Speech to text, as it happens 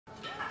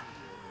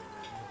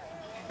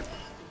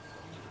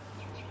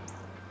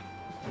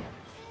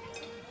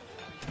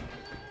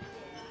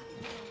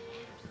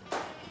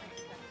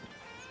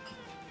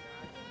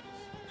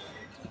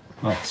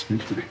Oh,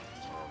 speak to me.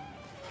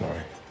 Sorry.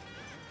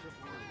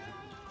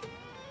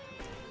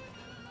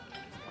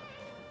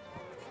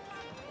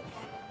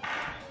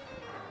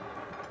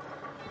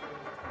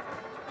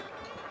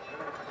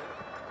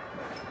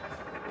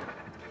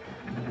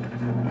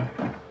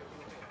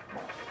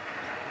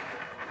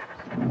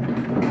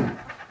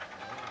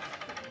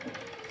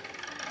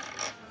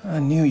 I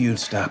knew you'd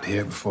stop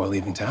here before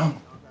leaving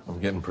town. I'm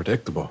getting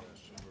predictable.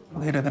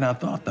 Later than I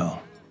thought, though.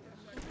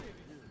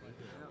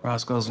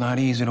 Roscoe's not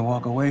easy to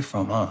walk away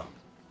from, huh?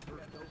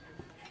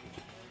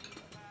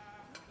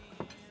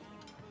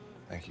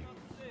 Thank you.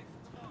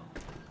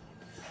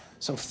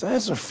 So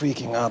feds are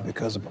freaking out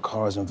because of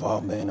Bakar's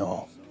involvement and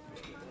all.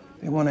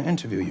 They want to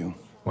interview you.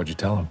 What'd you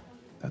tell him?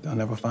 That they'll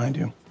never find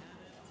you.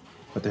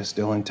 But they're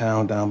still in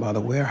town down by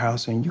the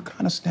warehouse, and you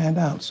kind of stand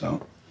out,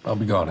 so... I'll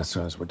be gone as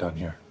soon as we're done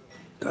here.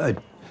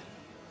 Good.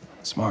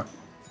 Smart.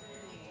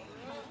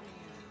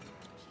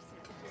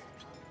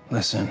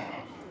 Listen,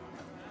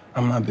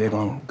 I'm not big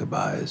on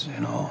goodbyes, you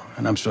know,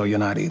 and I'm sure you're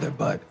not either,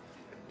 but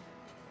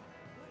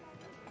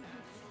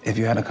if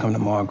you hadn't come to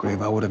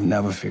Margrave, I would have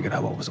never figured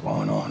out what was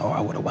going on, or I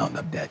would have wound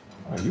up dead.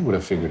 Well, you would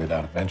have figured it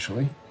out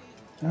eventually.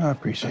 I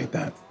appreciate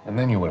that. And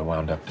then you would have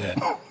wound up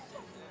dead.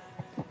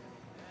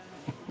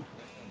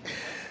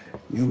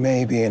 You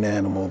may be an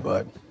animal,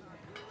 but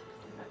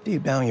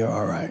deep down, you're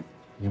all right.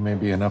 You may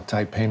be an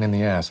uptight pain in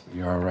the ass, but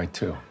you're all right,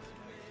 too.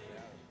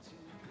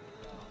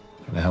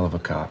 And a hell of a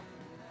cop.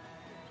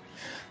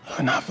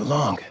 Not for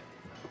long.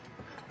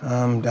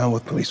 I'm done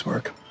with police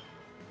work.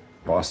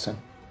 Boston?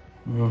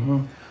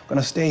 Mm-hmm.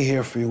 Gonna stay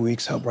here for a few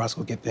weeks, help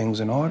Roscoe get things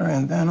in order,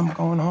 and then I'm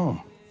going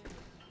home.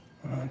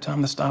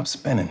 Time to stop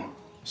spinning.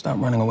 Stop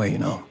running away, you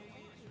know.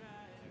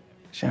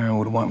 Sharon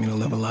would want me to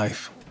live a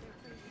life.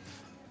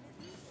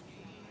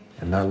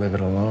 And not live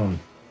it alone.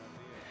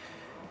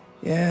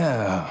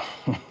 Yeah.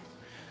 I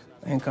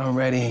think I'm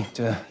ready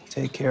to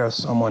take care of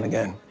someone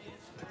again.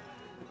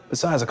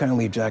 Besides, I couldn't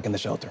leave Jack in the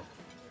shelter.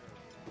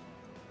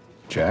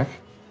 Jack?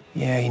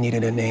 Yeah, he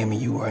needed a name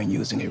and you weren't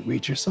using it,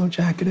 Reacher, so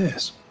Jack it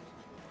is.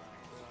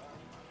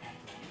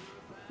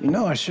 You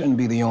know I shouldn't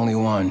be the only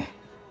one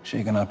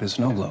shaking up his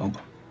snow globe.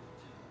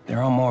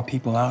 There are more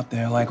people out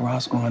there like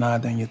Roscoe and I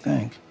than you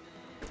think.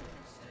 You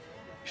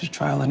should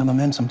try letting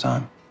them in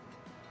sometime.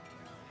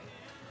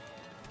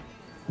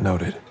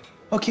 Noted.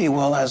 Okay,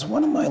 well, as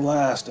one of my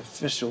last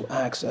official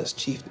acts as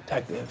chief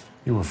detective,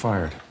 You were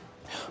fired.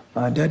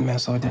 I did, man,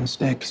 so it didn't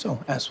stick.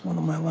 So, as one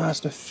of my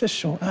last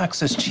official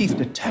acts as chief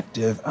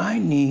detective, I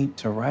need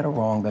to right a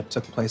wrong that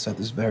took place at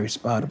this very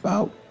spot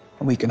about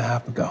a week and a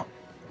half ago.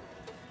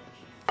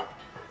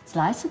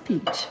 Slice of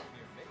peach.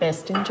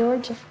 Best in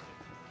Georgia.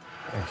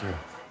 Thank you.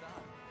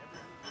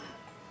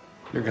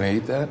 You're gonna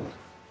eat that?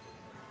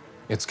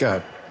 It's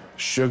got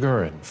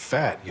sugar and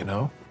fat, you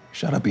know?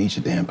 Shut up, eat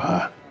your damn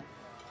pie.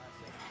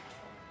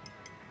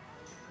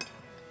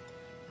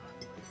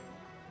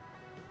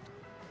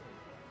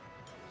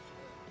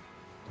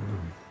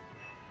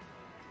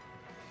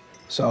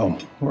 So,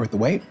 worth the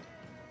wait?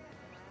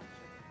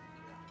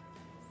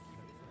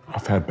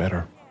 I've had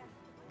better.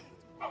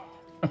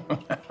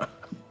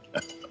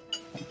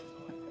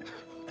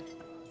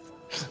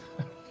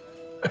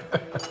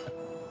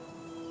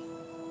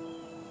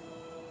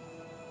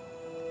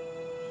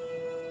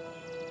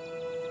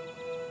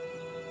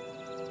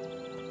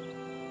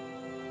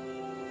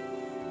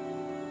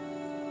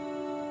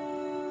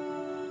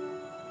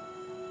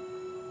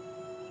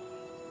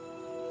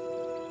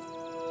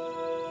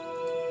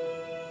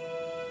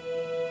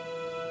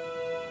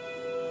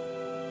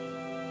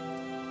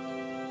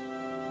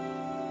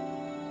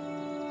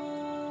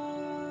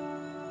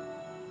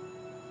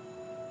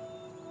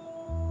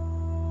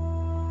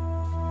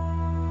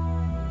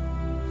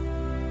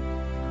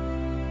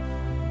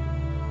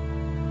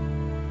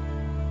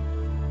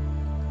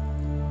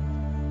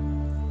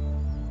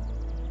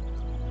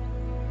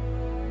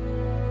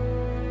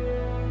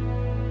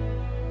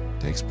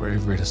 Takes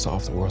bravery to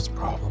solve the world's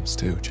problems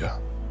too, Joe.